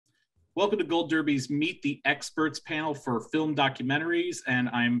Welcome to Gold Derby's Meet the Experts panel for film documentaries, and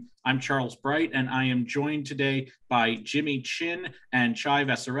I'm Charles Bright, and I am joined today by Jimmy Chin and Chai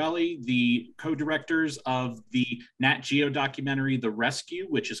Vasarhelyi, the co-directors of the Nat Geo documentary The Rescue,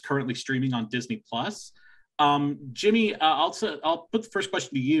 which is currently streaming on Disney Plus. Jimmy, I'll put the first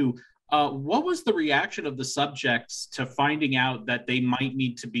question to you. What was the reaction of the subjects to finding out that they might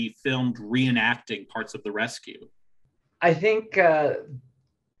need to be filmed reenacting parts of The Rescue? I think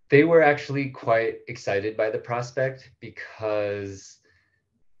they were actually quite excited by the prospect because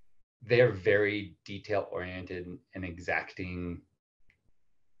they're very detail-oriented and exacting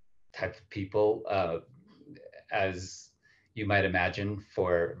type of people, as you might imagine,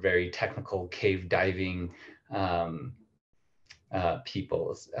 for very technical cave diving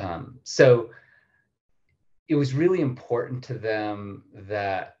people. So it was really important to them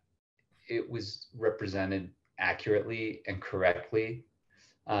that it was represented accurately and correctly.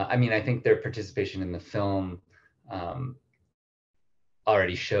 I think their participation in the film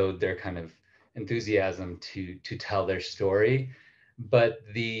already showed their kind of enthusiasm to tell their story, but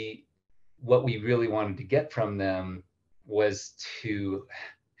what we really wanted to get from them was to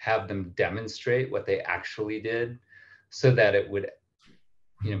have them demonstrate what they actually did, so that it would,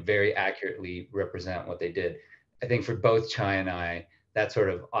 very accurately represent what they did. I think for both Chai and I, that sort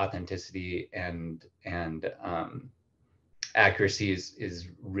of authenticity and accuracy is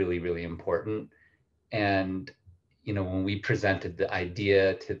really, really important. And, when we presented the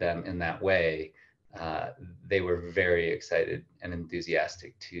idea to them in that way, they were very excited and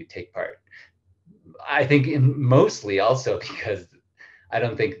enthusiastic to take part. I think mostly also because I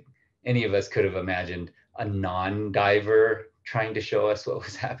don't think any of us could have imagined a non-diver trying to show us what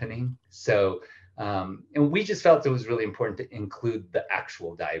was happening. So, and we just felt it was really important to include the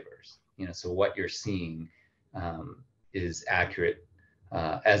actual divers, so what you're seeing is accurate,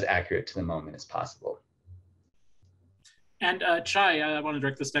 as accurate to the moment as possible. And Chai, I want to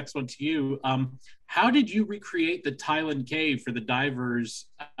direct this next one to you. How did you recreate the Thailand cave for the divers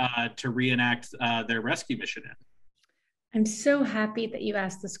to reenact their rescue mission in? I'm so happy that you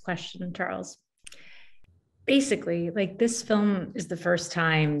asked this question, Charles. Basically, this film is the first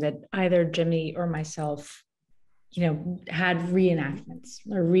time that either Jimmy or myself, had reenactments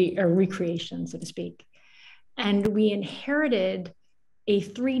or recreation, so to speak. And we inherited a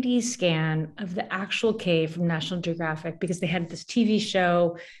 3D scan of the actual cave from National Geographic, because they had this TV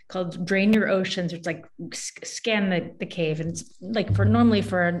show called Drain Your Oceans. It's like scan the cave, and it's like normally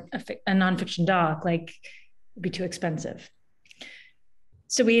for a nonfiction doc, it'd be too expensive.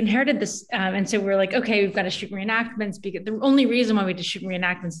 So we inherited this, and so we're like, okay, we've got to shoot reenactments, because the only reason why we had to shoot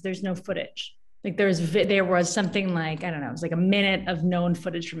reenactments is there's no footage. There was something like, I don't know, it was like a minute of known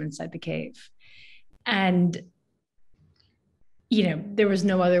footage from inside the cave. And there was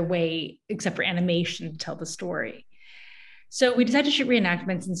no other way except for animation to tell the story. So we decided to shoot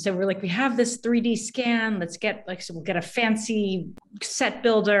reenactments. And so we're like, we have this 3D scan, so we'll get a fancy set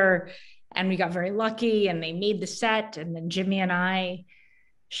builder. And we got very lucky, and they made the set. And then Jimmy and I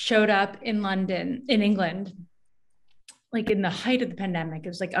showed up in London, in England, in the height of the pandemic. It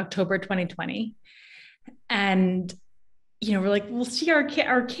was October 2020. And we're like, we'll see our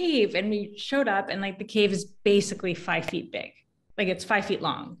cave. And we showed up, and the cave is basically 5 feet big. It's 5 feet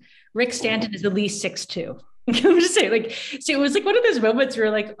long. Rick Stanton is at least 6'2". I'm just saying, so it was one of those moments where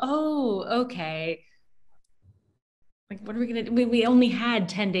we're like, oh, okay. What are we going to do? We only had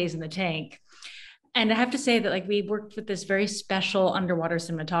 10 days in the tank. And I have to say that we worked with this very special underwater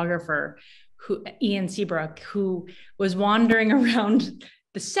cinematographer, Ian Seabrook, who was wandering around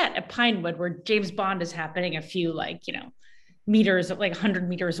the set at Pinewood, where James Bond is happening a few meters, 100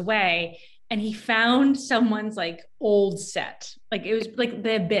 meters away. And he found someone's old set. it was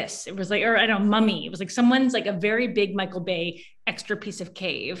The Abyss. It was or I don't know, Mummy. It was someone's a very big Michael Bay extra piece of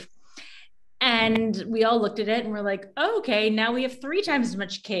cave. And we all looked at it and we're like, oh, okay, now we have 3 times as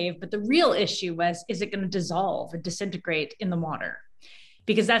much cave. But the real issue was, is it going to dissolve and disintegrate in the water?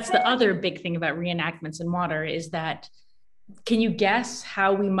 Because that's the other big thing about reenactments in water, is that, can you guess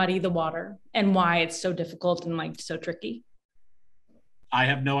how we muddy the water and why it's so difficult and so tricky? I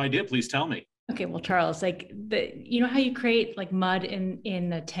have no idea. Please tell me. Okay, well, Charles, you know how you create mud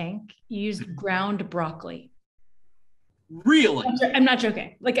in a tank? You use ground broccoli. Really? I'm not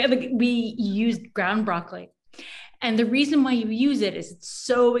joking. We used ground broccoli. And the reason why you use it is it's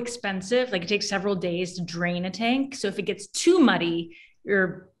so expensive. It takes several days to drain a tank. So if it gets too muddy,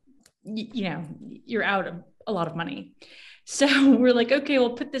 you're out a lot of money. So we're like, okay,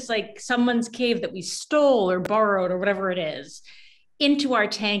 we'll put this someone's cave that we stole or borrowed or whatever it is into our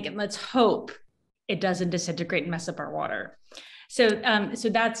tank, and let's hope it doesn't disintegrate and mess up our water. So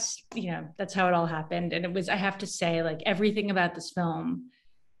that's, that's how it all happened. And it was, I have to say, like, everything about this film,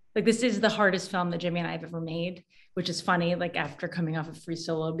 like, this is the hardest film that Jimmy and I have ever made, which is funny, like, after coming off of Free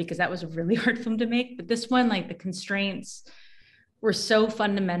Solo, because that was a really hard film to make. But this one, like, the constraints were so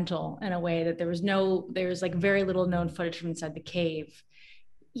fundamental in a way that there was like very little known footage from inside the cave.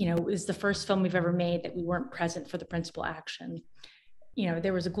 It was the first film we've ever made that we weren't present for the principal action.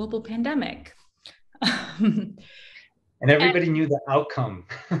 There was a global pandemic. And everybody knew the outcome.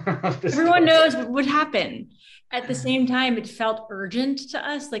 Everyone knows what would happen. At the same time, it felt urgent to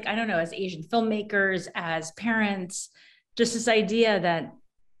us, like, I don't know, as Asian filmmakers, as parents, just this idea that,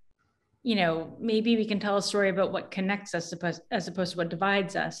 maybe we can tell a story about what connects us as opposed to what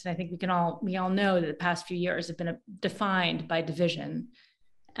divides us. And I think we all know that the past few years have been defined by division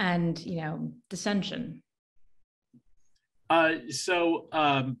and, dissension.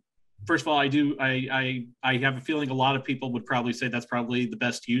 First of all, I have a feeling a lot of people would probably say that's probably the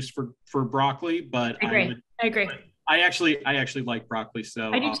best use for broccoli, but I agree. I actually like broccoli,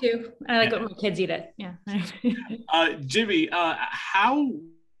 so I do too. I like when my kids eat it. Yeah. Jimmy, how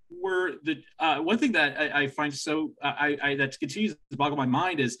were the one thing that I find so that continues to boggle my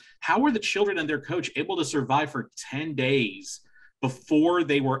mind is how were the children and their coach able to survive for 10 days before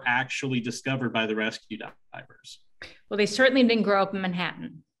they were actually discovered by the rescue divers? Well, they certainly didn't grow up in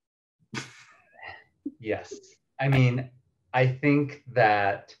Manhattan. Yes. I mean, I think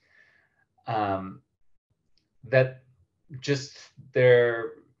that that just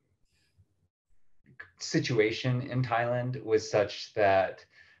their situation in Thailand was such that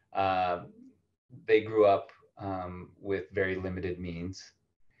they grew up with very limited means.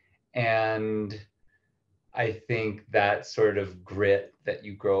 And I think that sort of grit that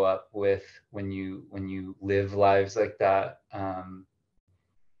you grow up with when you live lives like that.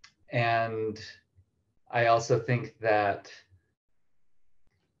 And I also think that,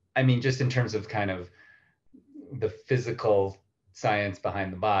 I mean, just in terms of kind of the physical science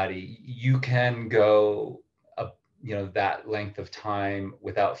behind the body, you can go that length of time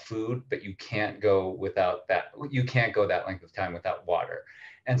without food, but you can't go that length of time without water.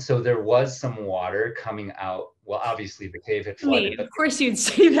 And so there was some water coming out. Well, obviously the cave had flooded. Of course you'd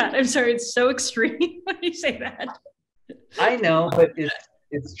say that. I'm sorry, it's so extreme when you say that. I know, but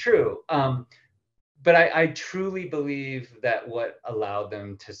it's true. But I truly believe that what allowed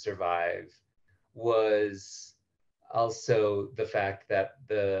them to survive was also the fact that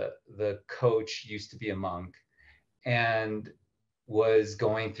the coach used to be a monk and was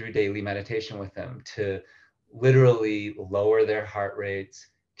going through daily meditation with them to literally lower their heart rates,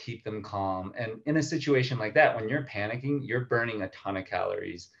 keep them calm. And in a situation like that, when you're panicking, you're burning a ton of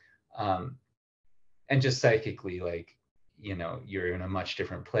calories. And just psychically, like, you're in a much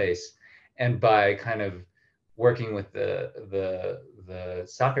different place. And by kind of working with the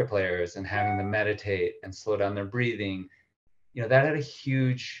soccer players and having them meditate and slow down their breathing, that had a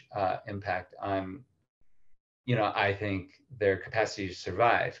huge impact on, I think, their capacity to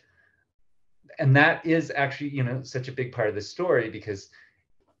survive. And that is actually, such a big part of the story because,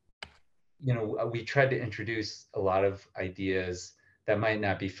 we tried to introduce a lot of ideas that might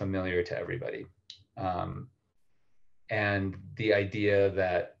not be familiar to everybody. And the idea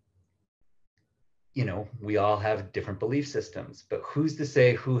that, we all have different belief systems, but who's to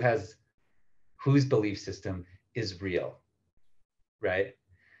say whose belief system is real, right?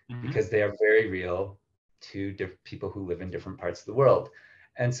 Mm-hmm. Because they are very real to people who live in different parts of the world.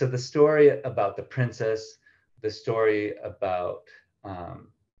 And so the story about the princess, the story about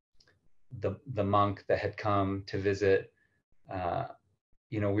the monk that had come to visit,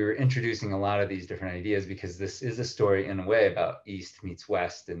 we were introducing a lot of these different ideas because this is a story in a way about East meets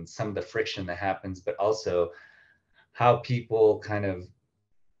West and some of the friction that happens, but also how people kind of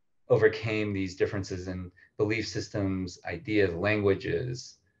overcame these differences in belief systems, ideas,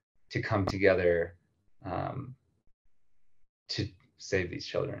 languages to come together to save these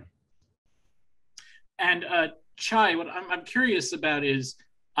children. And Chai, what I'm curious about is,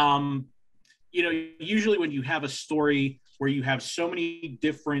 usually when you have a story where you have so many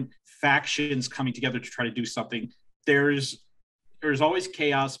different factions coming together to try to do something, there's always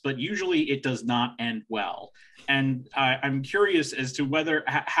chaos, but usually it does not end well. And I'm curious as to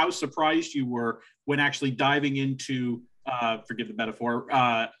how surprised you were when actually diving into, forgive the metaphor,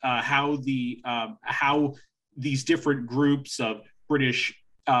 how these different groups of British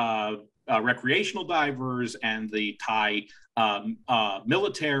recreational divers and the Thai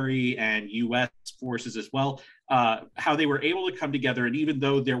military and U.S. forces as well, how they were able to come together, and even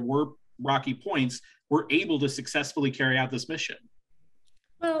though there were rocky points, were able to successfully carry out this mission.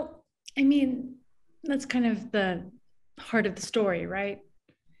 Well, I mean, that's kind of the heart of the story, right?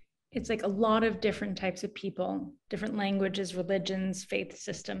 It's like a lot of different types of people, different languages, religions, faith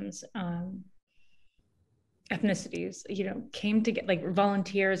systems, ethnicities, came to get like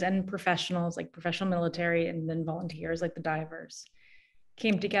volunteers and professionals, like professional military, and then volunteers like the divers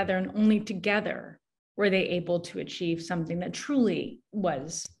came together, and only together were they able to achieve something that truly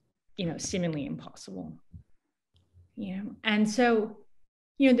was, seemingly impossible. And so,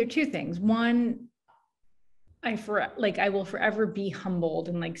 there are two things. One, I will forever be humbled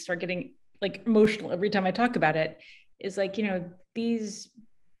and like start getting like emotional every time I talk about it, is like, these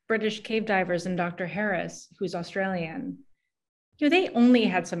British cave divers and Dr. Harris, who's Australian, they only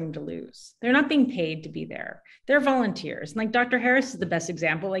had something to lose. They're not being paid to be there. They're volunteers. And like Dr. Harris is the best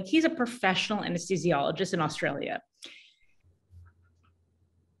example. Like, he's a professional anesthesiologist in Australia.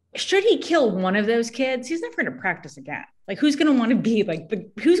 Should he kill one of those kids, he's never going to practice again. Like, who's going to want to be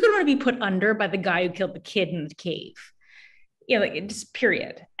who's going to want to be put under by the guy who killed the kid in the cave? Like, just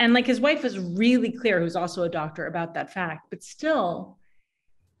period. And like, his wife was really clear, who's also a doctor, about that fact. But still,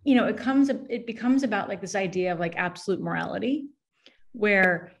 it becomes about like this idea of like absolute morality,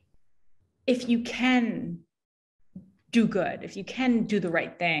 where if you can do good, if you can do the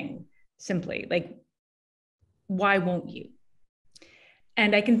right thing, simply, like, why won't you?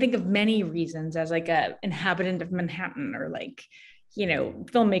 And I can think of many reasons as like a inhabitant of Manhattan, or like,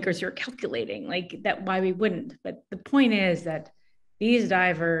 filmmakers who are calculating like that, why we wouldn't. But the point is that these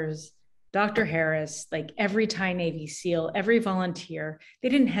divers, Dr. Harris, like every Thai Navy SEAL, every volunteer, they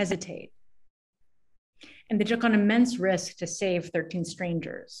didn't hesitate. And they took on immense risk to save 13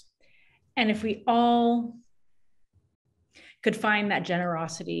 strangers. And if we all could find that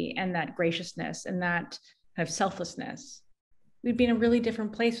generosity and that graciousness and that kind of selflessness, we'd be in a really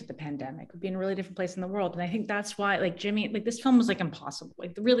different place with the pandemic. We'd be in a really different place in the world. And I think that's why, like, Jimmy, like, this film was like impossible.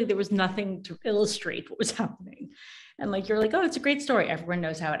 Like, really, there was nothing to illustrate what was happening. And like, you're like, oh, it's a great story. Everyone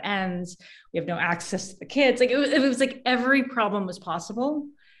knows how it ends. We have no access to the kids. Like, it was like every problem was possible,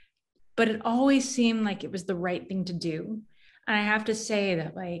 but it always seemed like it was the right thing to do. And I have to say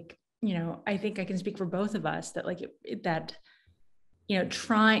that, like, I think I can speak for both of us that like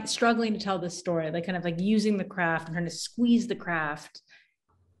struggling to tell this story, like kind of like using the craft and trying to squeeze the craft,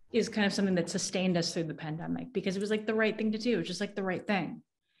 is kind of something that sustained us through the pandemic, because it was like the right thing to do. It was just like the right thing.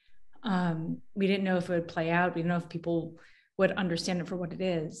 We didn't know if it would play out. We didn't know if people would understand it for what it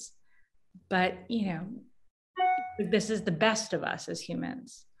is. But, this is the best of us as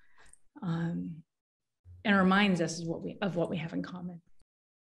humans. And reminds us of what we have in common.